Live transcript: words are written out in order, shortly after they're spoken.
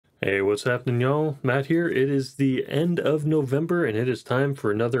Hey, what's happening, y'all? Matt here. It is the end of November, and it is time for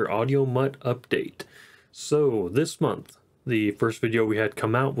another Audio Mutt update. So, this month, the first video we had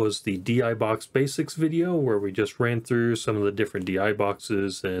come out was the DI Box Basics video, where we just ran through some of the different DI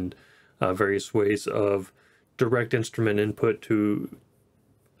boxes and various ways of direct instrument input to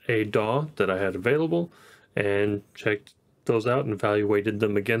a DAW that I had available, and checked those out and evaluated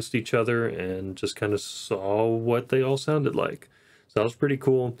them against each other and just kind of saw what they all sounded like. So that was pretty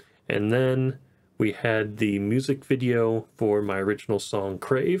cool. And then we had the music video for my original song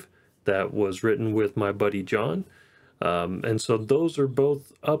Crave that was written with my buddy John. And so those are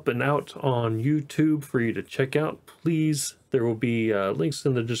both up and out on YouTube for you to check out. Please, there will be links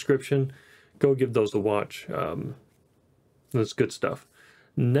in the description. Go give those a watch. That's good stuff.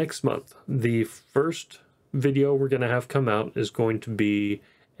 Next month, the first video we're going to have come out is going to be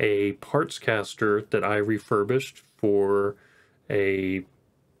a parts caster that I refurbished for a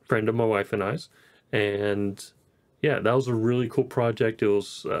friend of my wife and I's. And yeah, that was a really cool project. It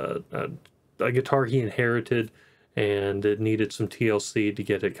was a guitar he inherited, and it needed some TLC to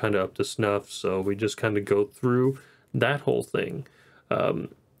get it kind of up to snuff. So we just kind of go through that whole thing. And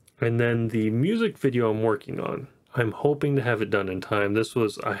then the music video I'm working on, I'm hoping to have it done in time. This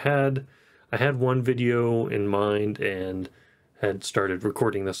was, I had one video in mind and had started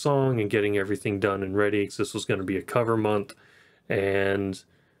recording the song and getting everything done and ready, because this was going to be a cover month. And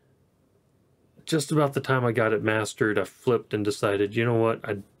just about the time I got it mastered, I flipped and decided, you know what,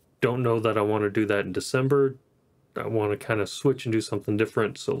 I don't know that I want to do that in December. I want to kind of switch and do something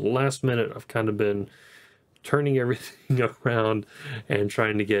different. So last minute, I've kind of been turning everything around and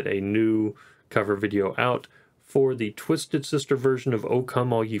trying to get a new cover video out for the Twisted Sister version of O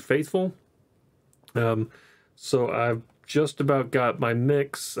Come All Ye Faithful. So I've just about got my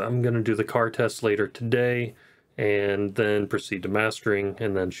mix. I'm going to do the car test later today and then proceed to mastering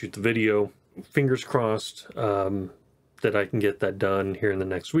and then shoot the video. Fingers crossed that I can get that done here in the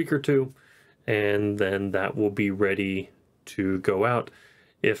next week or two, and then that will be ready to go out.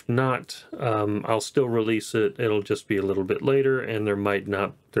 If not, I'll still release it. It'll just be a little bit later, and there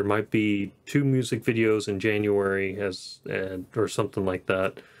might be 2 music videos in January or something like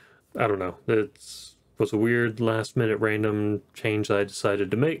that. I don't know. It was a weird last minute random change I decided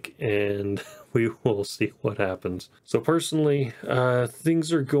to make, and we will see what happens. So personally,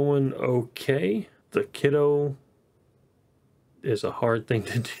 things are going okay. The kiddo is a hard thing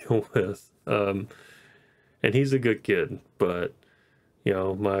to deal with. And he's a good kid, but you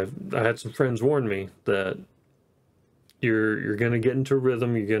know, I had some friends warn me that you're going to get into a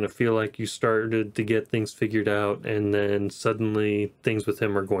rhythm, you're going to feel like you started to get things figured out, and then suddenly things with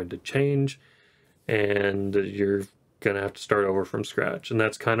him are going to change, and you're going to have to start over from scratch. And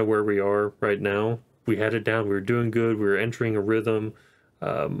that's kind of where we are right now. We had it down, we were doing good, we were entering a rhythm,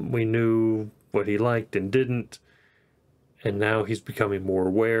 we knew what he liked and didn't. And now he's becoming more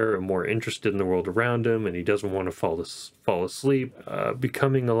aware and more interested in the world around him, and he doesn't want to fall asleep,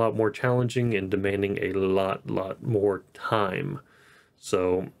 becoming a lot more challenging and demanding a lot more time.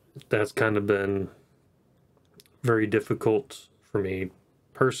 So that's kind of been very difficult for me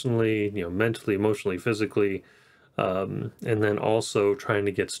personally, you know, mentally, emotionally, physically, and then also trying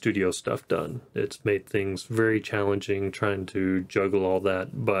to get studio stuff done. It's made things very challenging trying to juggle all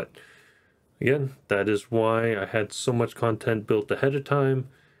that, but again, that is why I had so much content built ahead of time,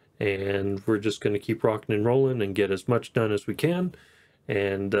 and we're just going to keep rocking and rolling and get as much done as we can.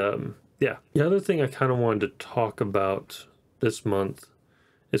 And yeah, the other thing I kind of wanted to talk about this month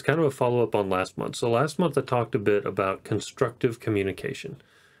is kind of a follow-up on last month. So last month I talked a bit about constructive communication,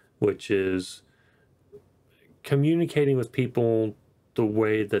 which is communicating with people the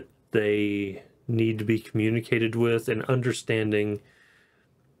way that they need to be communicated with, and understanding,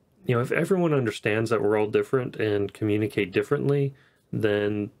 you know, if everyone understands that we're all different and communicate differently,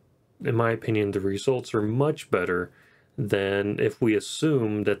 then in my opinion, the results are much better than if we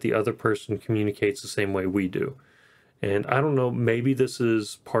assume that the other person communicates the same way we do. And I don't know, maybe this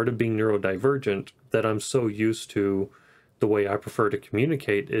is part of being neurodivergent, that I'm so used to the way I prefer to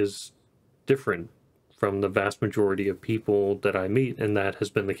communicate is different from the vast majority of people that I meet, and that has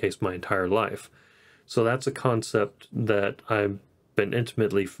been the case my entire life. So that's a concept that I've been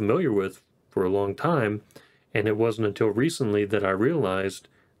intimately familiar with for a long time, and it wasn't until recently that I realized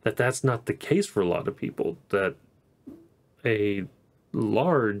that that's not the case for a lot of people, that a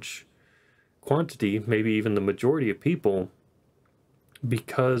large quantity, maybe even the majority of people,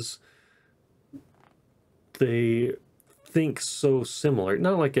 because they think so similar,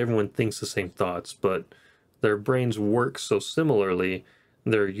 not like everyone thinks the same thoughts, but their brains work so similarly,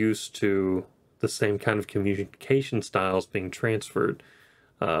 they're used to the same kind of communication styles being transferred.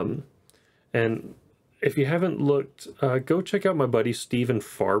 And if you haven't looked, go check out my buddy Steven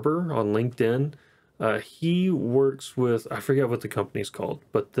Farber on LinkedIn. He works with, I forget what the company's called,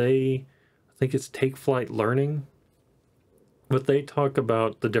 but I think it's Take Flight Learning. But they talk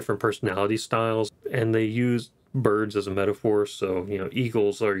about the different personality styles, and they use birds as a metaphor. So,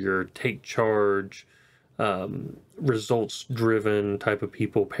 eagles are your take charge, results driven type of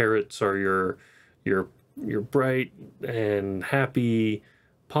people. Parrots are your bright and happy,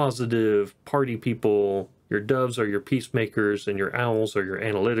 positive party people. Your doves are your peacemakers, and your owls are your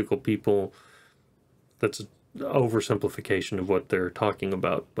analytical people. That's an oversimplification of what they're talking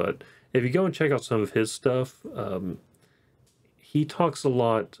about. But if you go and check out some of his stuff, he talks a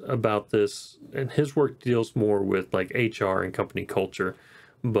lot about this, and his work deals more with like HR and company culture.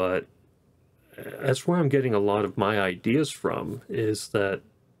 But that's where I'm getting a lot of my ideas from, is that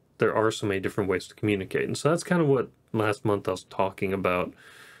there are so many different ways to communicate. And so that's kind of what last month I was talking about.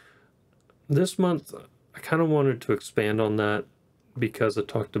 This month, I kind of wanted to expand on that, because I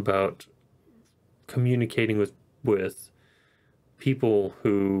talked about communicating with people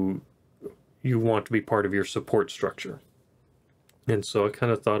who you want to be part of your support structure. And so I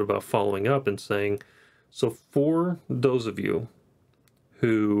kind of thought about following up and saying, so for those of you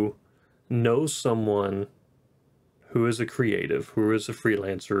who know someone who is a creative, who is a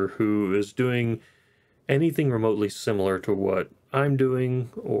freelancer, who is doing anything remotely similar to what I'm doing,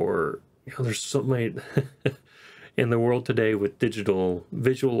 or there's so many in the world today with digital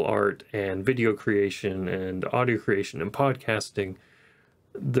visual art and video creation and audio creation and podcasting,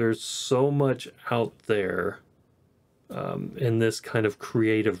 there's so much out there in this kind of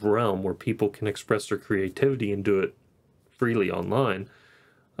creative realm where people can express their creativity and do it freely online.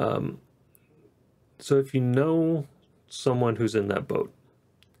 So if you know someone who's in that boat,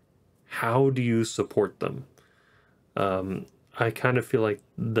 how do you support them? I kind of feel like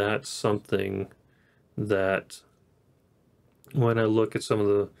that's something that, when I look at some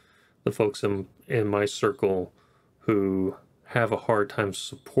of the folks in my circle who have a hard time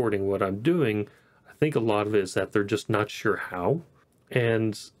supporting what I'm doing, I think a lot of it is that they're just not sure how.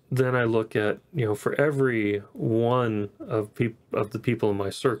 And then I look at, for every one of the people in my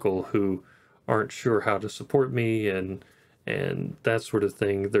circle who aren't sure how to support me and that sort of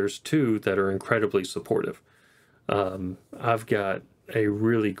thing, there's two that are incredibly supportive. I've got a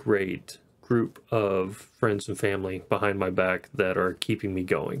really great group of friends and family behind my back that are keeping me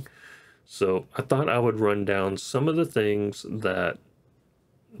going. So I thought I would run down some of the things that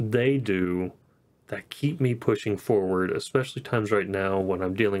they do that keep me pushing forward, especially times right now when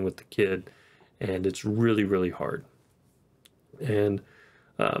I'm dealing with the kid and it's really, really hard. And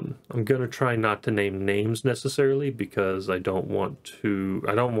I'm going to try not to name names necessarily, because I don't want to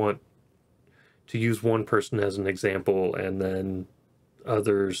use one person as an example and then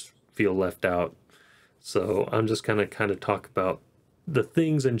others feel left out. So I'm just going to kind of talk about the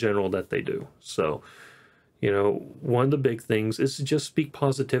things in general that they do. So, one of the big things is to just speak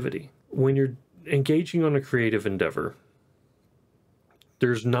positivity. When you're engaging on a creative endeavor,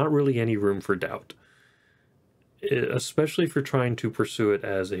 there's not really any room for doubt, especially if you're trying to pursue it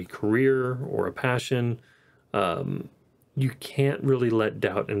as a career or a passion. You can't really let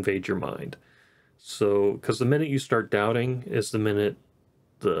doubt invade your mind. So, because the minute you start doubting is the minute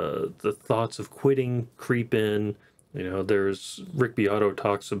the thoughts of quitting creep in. There's Rick Beato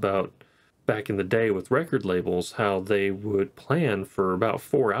talks about back in the day with record labels, how they would plan for about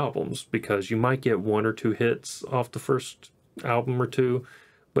 4 albums, because you might get 1 or 2 hits off the first album or two,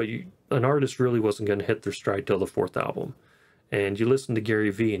 but an artist really wasn't going to hit their stride till the 4th album. And you listen to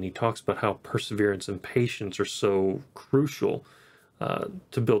Gary Vee, and he talks about how perseverance and patience are so crucial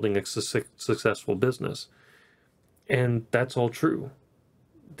to building a successful business. And that's all true.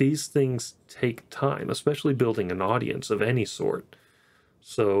 These things take time, especially building an audience of any sort.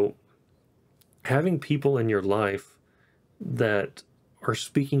 So having people in your life that are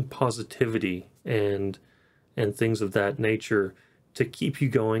speaking positivity and things of that nature to keep you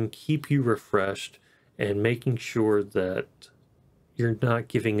going, keep you refreshed, and making sure that you're not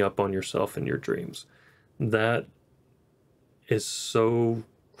giving up on yourself and your dreams. That is so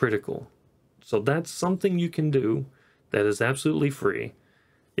critical. So that's something you can do that is absolutely free,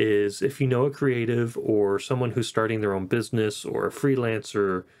 is if you know a creative or someone who's starting their own business or a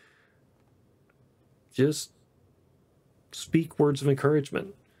freelancer, just speak words of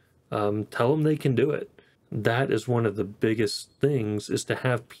encouragement. Tell them they can do it. That is one of the biggest things, is to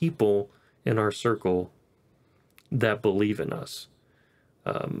have people in our circle that believe in us.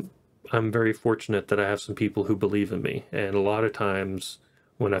 I'm very fortunate that I have some people who believe in me. And a lot of times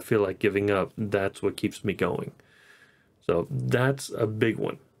when I feel like giving up, that's what keeps me going. So that's a big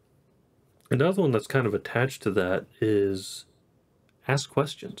one. Another one that's kind of attached to that is ask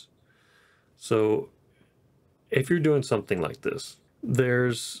questions. So if you're doing something like this,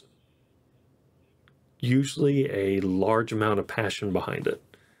 there's usually a large amount of passion behind it.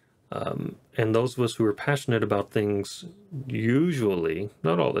 And those of us who are passionate about things usually,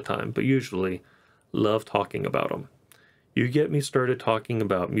 not all the time, but usually love talking about them. You get me started talking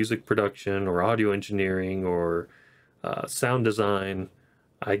about music production or audio engineering or sound design,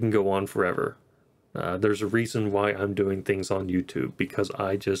 I can go on forever. There's a reason why I'm doing things on YouTube, because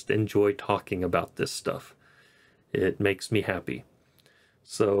I just enjoy talking about this stuff. It makes me happy.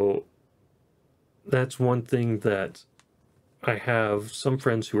 So that's one thing that I have some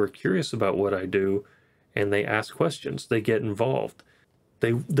friends who are curious about what I do, and they ask questions, they get involved.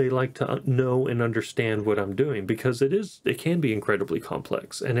 They like to know and understand what I'm doing, because it can be incredibly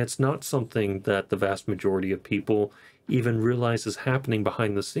complex, and it's not something that the vast majority of people even realize is happening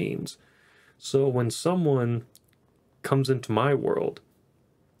behind the scenes. So when someone comes into my world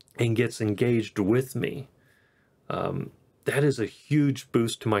and gets engaged with me, that is a huge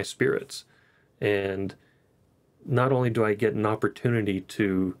boost to my spirits. And not only do I get an opportunity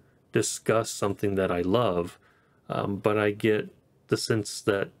to discuss something that I love, but I get the sense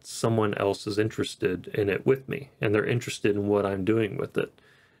that someone else is interested in it with me, and they're interested in what I'm doing with it.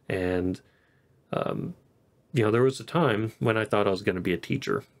 And, there was a time when I thought I was going to be a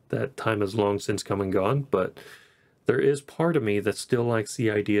teacher. That time has long since come and gone, but there is part of me that still likes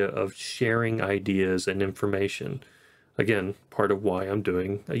the idea of sharing ideas and information. Again, part of why I'm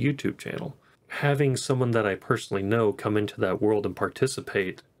doing a YouTube channel. Having someone that I personally know come into that world and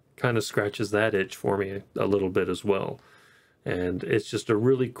participate kind of scratches that itch for me a little bit as well. And it's just a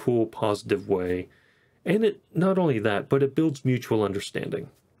really cool, positive way. And it not only that, but it builds mutual understanding.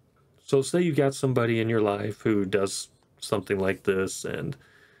 So say you got somebody in your life who does something like this, and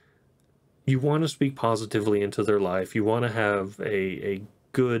you want to speak positively into their life. You want to have a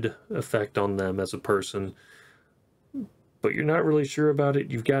good effect on them as a person, but you're not really sure about it.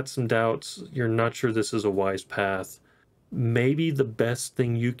 You've got some doubts. You're not sure this is a wise path. Maybe the best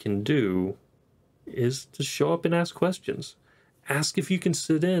thing you can do is to show up and ask questions. Ask if you can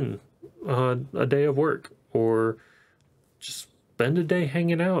sit in on a day of work, or just spend a day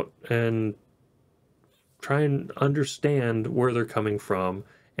hanging out and try and understand where they're coming from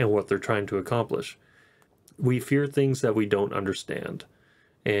and what they're trying to accomplish. We fear things that we don't understand,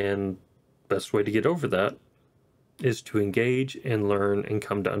 and best way to get over that is to engage and learn and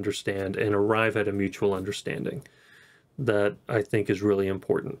come to understand and arrive at a mutual understanding. That I think is really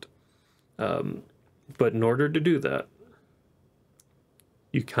important. But in order to do that,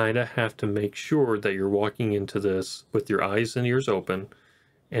 you kind of have to make sure that you're walking into this with your eyes and ears open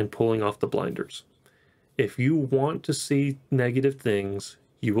and pulling off the blinders. If you want to see negative things,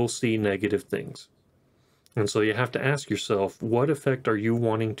 you will see negative things. And so you have to ask yourself, what effect are you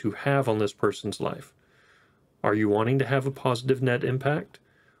wanting to have on this person's life? Are you wanting to have a positive net impact?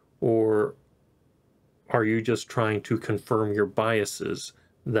 Or are you just trying to confirm your biases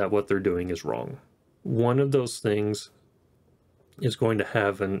that what they're doing is wrong? One of those things is going to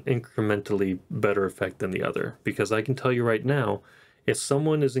have an incrementally better effect than the other, because I can tell you right now, if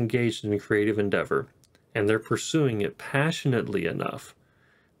someone is engaged in a creative endeavor and they're pursuing it passionately enough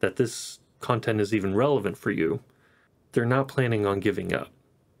that this content is even relevant for you, they're not planning on giving up.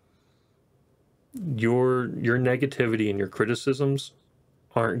 Your negativity and your criticisms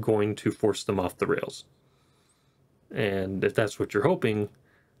aren't going to force them off the rails. And if that's what you're hoping,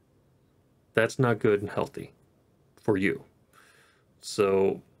 that's not good and healthy for you.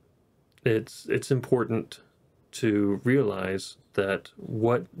 So it's important to realize that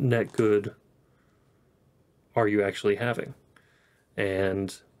what net good are you actually having?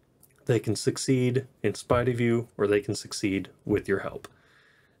 And they can succeed in spite of you, or they can succeed with your help.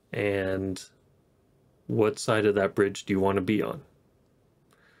 And what side of that bridge do you want to be on?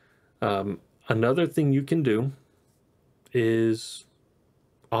 Another thing you can do is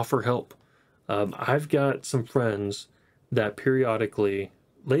offer help. I've got some friends that periodically,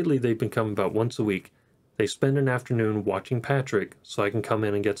 lately they've been coming about once a week. They spend an afternoon watching Patrick so I can come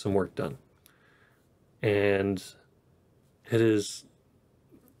in and get some work done. And it is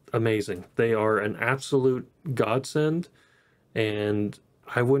amazing. They are an absolute godsend, and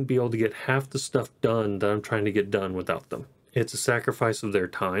I wouldn't be able to get half the stuff done that I'm trying to get done without them. It's a sacrifice of their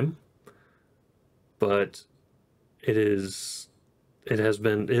time, but it has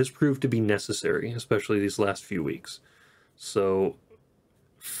proved to be necessary, especially these last few weeks. So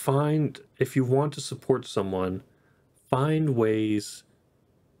if you want to support someone, find ways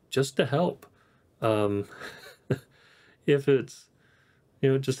just to help. if it's,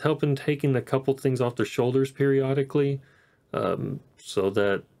 just helping taking a couple things off their shoulders periodically, so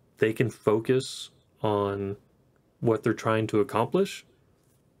that they can focus on what they're trying to accomplish,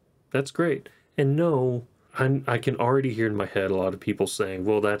 that's great. And no, I can already hear in my head a lot of people saying,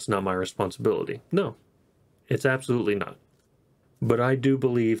 well, that's not my responsibility. No, it's absolutely not. But I do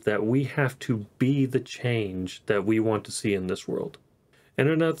believe that we have to be the change that we want to see in this world. And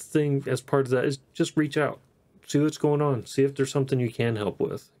another thing as part of that is just reach out. See what's going on. See if there's something you can help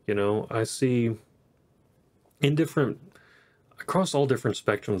with. I see across all different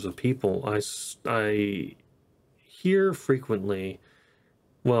spectrums of people, I hear frequently,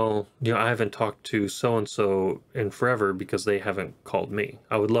 well, I haven't talked to so-and-so in forever because they haven't called me.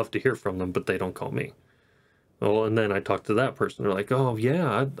 I would love to hear from them, but they don't call me. Well, and then I talk to that person. They're like, oh,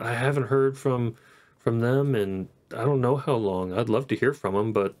 yeah, I haven't heard from them, and I don't know how long. I'd love to hear from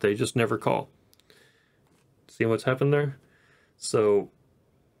them, but they just never call. See what's happened there? So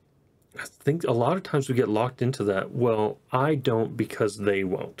I think a lot of times we get locked into that. Well, I don't because they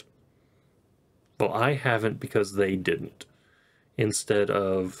won't. Well, I haven't because they didn't. Instead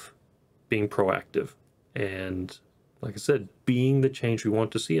of being proactive and, like I said, being the change we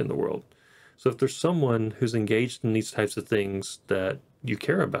want to see in the world. So if there's someone who's engaged in these types of things that you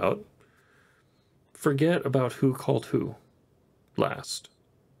care about, forget about who called who last.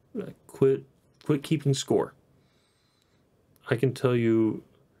 Quit keeping score. I can tell you,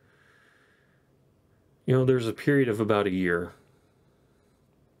 there's a period of about a year.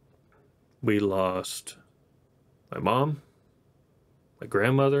 We lost my mom, my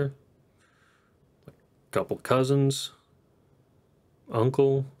grandmother, a couple cousins,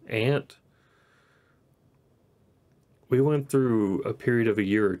 uncle, aunt. We went through a period of a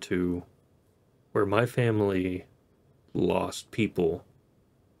year or two where my family lost people.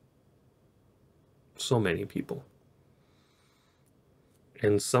 So many people.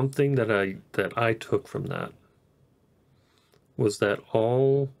 And something that I took from that was that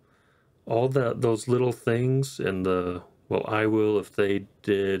all those little things and well, I will if they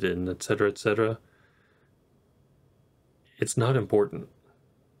did, and etc., it's not important.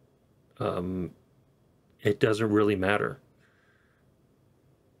 It doesn't really matter.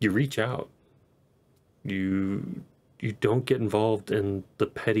 You reach out. You don't get involved in the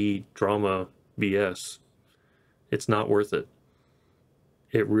petty drama BS. It's not worth it.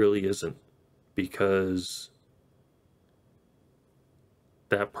 It really isn't, because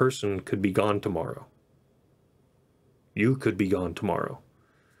that person could be gone tomorrow. You could be gone tomorrow.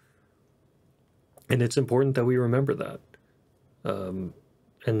 And it's important that we remember that. And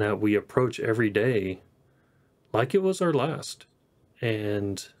that we approach every day like it was our last.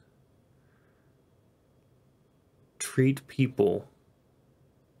 And treat people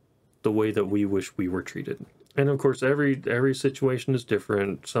the way that we wish we were treated. And of course, every situation is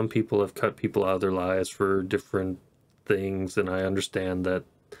different. Some people have cut people out of their lives for different things, and I understand that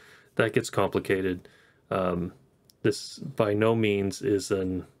gets complicated. This by no means is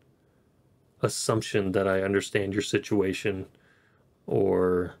an assumption that I understand your situation,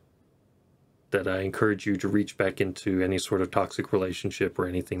 or that I encourage you to reach back into any sort of toxic relationship or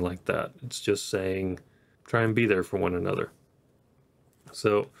anything like that. It's just saying, try and be there for one another.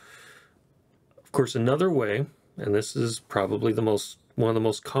 So, of course, another way, and this is probably one of the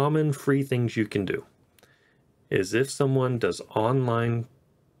most common free things you can do, is if someone does online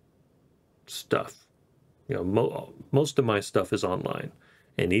stuff. Most of my stuff is online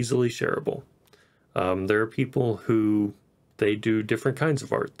and easily shareable. There are people who they do different kinds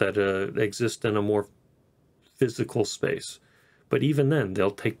of art that exist in a more physical space. But even then,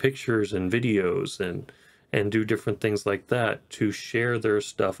 they'll take pictures and videos and do different things like that to share their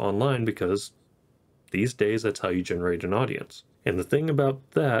stuff online, because these days that's how you generate an audience. And the thing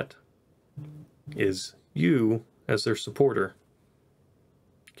about that is you, as their supporter,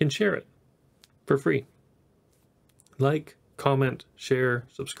 can share it for free. Like, comment, share,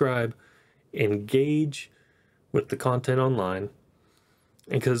 subscribe, engage with the content online.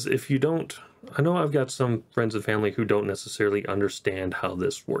 Because if you don't, I know I've got some friends and family who don't necessarily understand how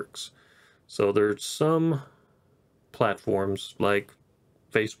this works. So there's some platforms like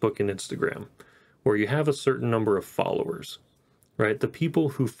Facebook and Instagram where you have a certain number of followers, right? The people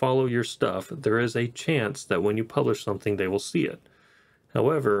who follow your stuff, there is a chance that when you publish something, they will see it.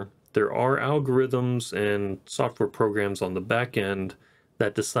 However, there are algorithms and software programs on the back end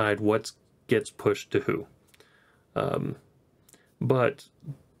that decide what gets pushed to who. But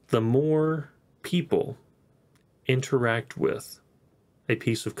the more people interact with a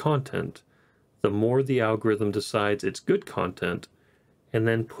piece of content, the more the algorithm decides it's good content and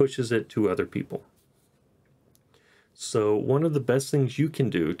then pushes it to other people. So one of the best things you can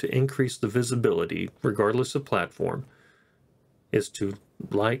do to increase the visibility, regardless of platform, is to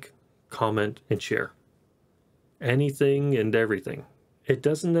like, comment, and share. Anything and everything. It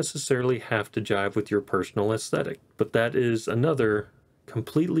doesn't necessarily have to jive with your personal aesthetic, but that is another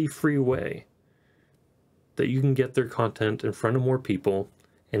completely free way that you can get their content in front of more people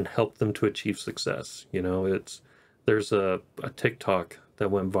and help them to achieve success. You know, there's a TikTok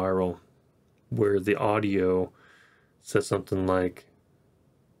that went viral where the audio says something like,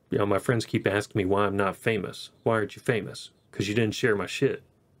 you know, my friends keep asking me why I'm not famous. Why aren't you famous? Because you didn't share my shit.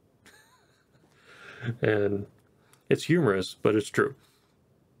 And it's humorous, but it's true.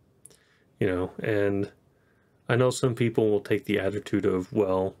 You know, and I know some people will take the attitude of,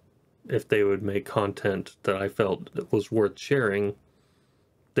 well, if they would make content that I felt that was worth sharing,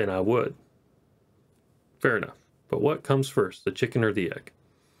 then I would. Fair enough. But what comes first, the chicken or the egg?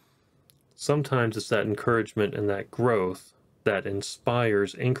 Sometimes it's that encouragement and that growth that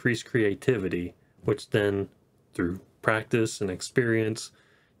inspires increased creativity, which then, through practice and experience,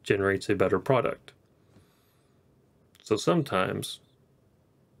 generates a better product. So sometimes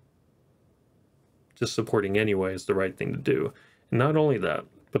just supporting anyway is the right thing to do. And not only that,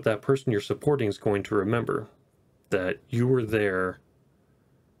 but that person you're supporting is going to remember that you were there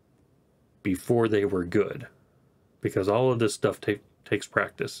before they were good, because all of this stuff takes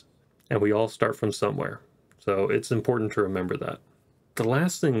practice, and we all start from somewhere. So it's important to remember that. The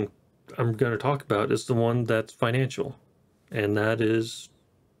last thing I'm going to talk about is the one that's financial, and that is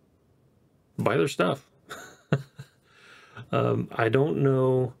buy their stuff. I don't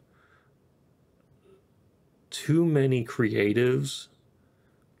know too many creatives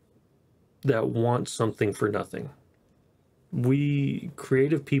that want something for nothing. We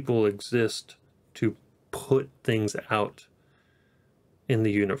creative people exist to put things out in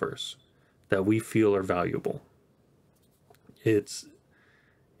the universe that we feel are valuable. It's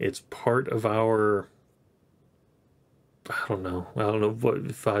part of our, I don't know what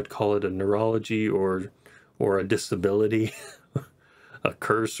if I'd call it, a neurology or a disability, a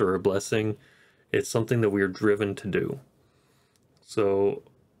curse or a blessing. It's something that we are driven to do. So,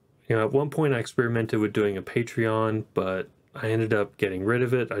 you know, at one point I experimented with doing a Patreon, but I ended up getting rid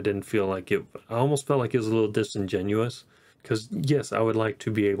of it. I didn't feel like it, I almost felt like it was a little disingenuous, because yes, I would like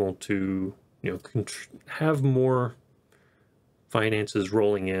to be able to, you know, have more finances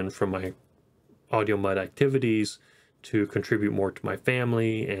rolling in from my Audio Mud activities to contribute more to my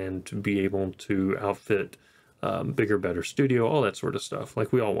family and to be able to outfit bigger, better studio, all that sort of stuff.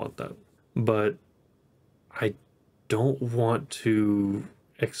 Like, we all want that. But I don't want to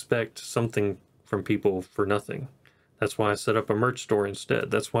expect something from people for nothing. That's why I set up a merch store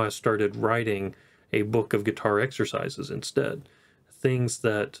instead. That's why I started writing a book of guitar exercises instead. Things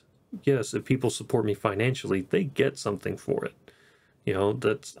that, yes, if people support me financially, they get something for it. You know,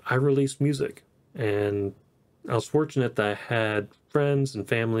 I release music, and I was fortunate that I had friends and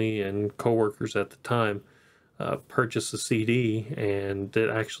family and coworkers at the time purchase a CD, and it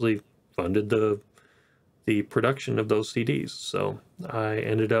actually funded the production of those CDs. So I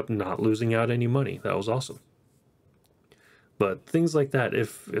ended up not losing out any money. That was awesome. But things like that,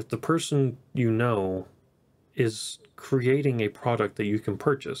 if the person you know is creating a product that you can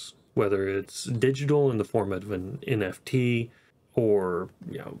purchase, whether it's digital in the form of an NFT, or,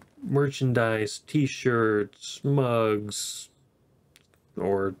 you know, merchandise, t-shirts, mugs,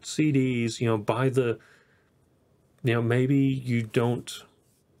 or CDs, you know, buy the, you know, maybe you don't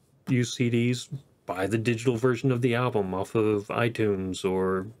use CDs, buy the digital version of the album off of iTunes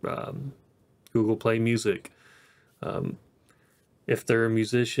or Google Play Music. If they're a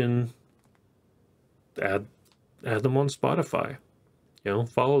musician, add them on Spotify. You know,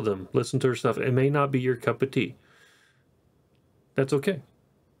 follow them, listen to their stuff. It may not be your cup of tea. That's okay.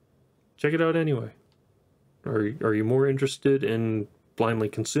 Check it out anyway. Are you more interested in blindly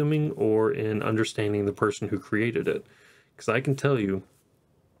consuming or in understanding the person who created it? Because I can tell you,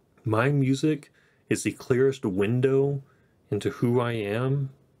 my music is the clearest window into who I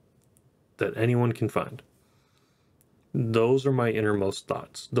am that anyone can find. Those are my innermost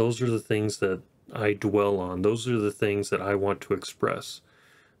thoughts. Those are the things that I dwell on. Those are the things that I want to express.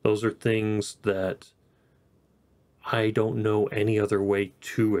 Those are things that I don't know any other way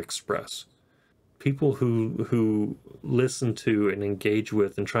to express. People who listen to and engage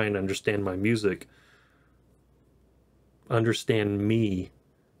with and try and understand my music understand me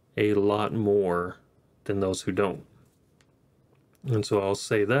a lot more than those who don't. And so I'll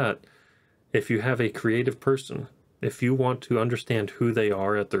say that if you have a creative person, if you want to understand who they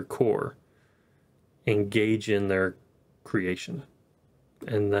are at their core, engage in their creation.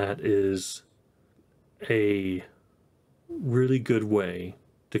 And that is a really good way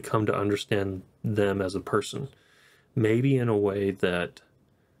to come to understand them as a person. Maybe in a way that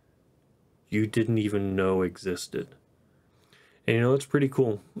you didn't even know existed. And you know, it's pretty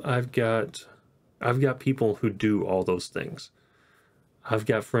cool. I've got people who do all those things. I've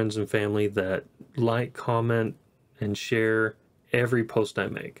got friends and family that like, comment, and share every post I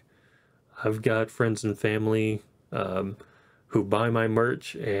make. I've got friends and family who buy my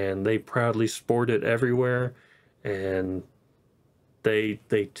merch and they proudly sport it everywhere, and they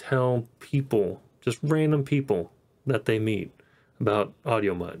tell people, just random people that they meet, about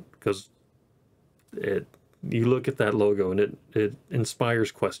Audiomutt, because you look at that logo and it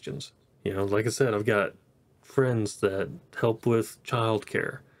inspires questions. You know, like I said, I've got friends that help with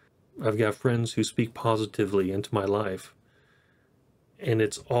childcare. I've got friends who speak positively into my life. And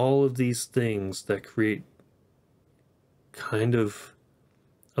it's all of these things that create kind of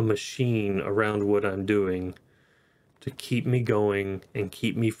a machine around what I'm doing to keep me going and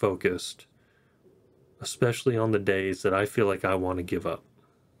keep me focused, especially on the days that I feel like I want to give up.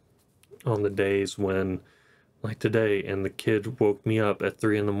 On the days when, like today, and the kid woke me up at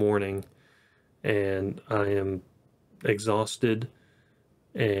 3 in the morning and I am exhausted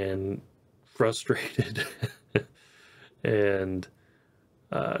and frustrated and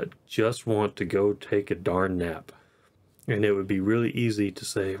just want to go take a darn nap. And it would be really easy to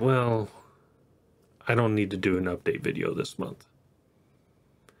say, well, I don't need to do an update video this month.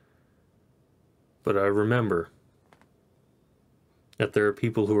 But I remember that there are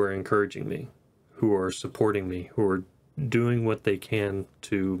people who are encouraging me, who are supporting me, who are doing what they can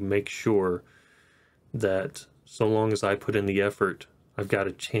to make sure that so long as I put in the effort, I've got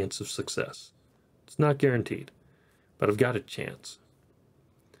a chance of success. It's not guaranteed, but I've got a chance.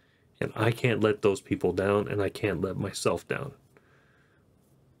 And I can't let those people down, and I can't let myself down.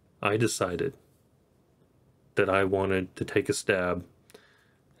 I decided that I wanted to take a stab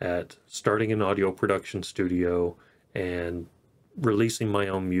at starting an audio production studio and releasing my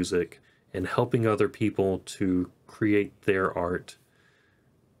own music and helping other people to create their art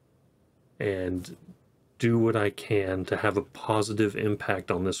and do what I can to have a positive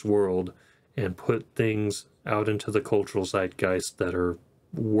impact on this world and put things out into the cultural zeitgeist that are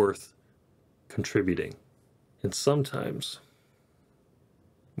worth contributing. And sometimes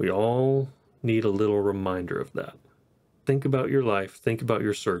we all need a little reminder of that. Think about your life, think about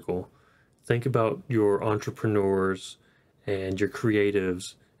your circle, think about your entrepreneurs and your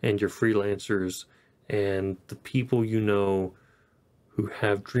creatives and your freelancers and the people you know who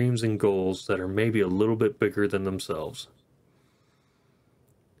have dreams and goals that are maybe a little bit bigger than themselves.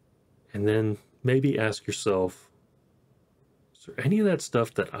 And then maybe ask yourself, is there any of that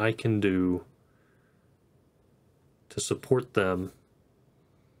stuff that I can do to support them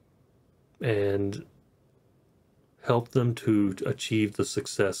and help them to achieve the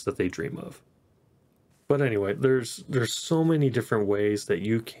success that they dream of? But anyway, there's so many different ways that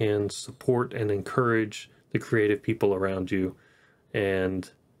you can support and encourage the creative people around you, and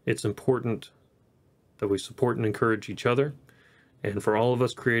it's important that we support and encourage each other. And for all of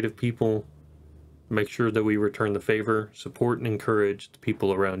us creative people, make sure that we return the favor, support and encourage the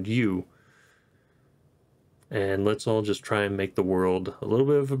people around you, and let's all just try and make the world a little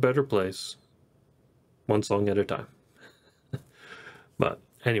bit of a better place, one song at a time. But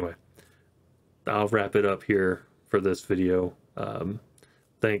anyway, I'll wrap it up here for this video.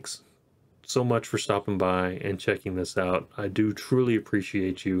 Thanks so much for stopping by and checking this out. I do truly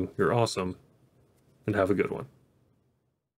appreciate you. You're awesome, and have a good one.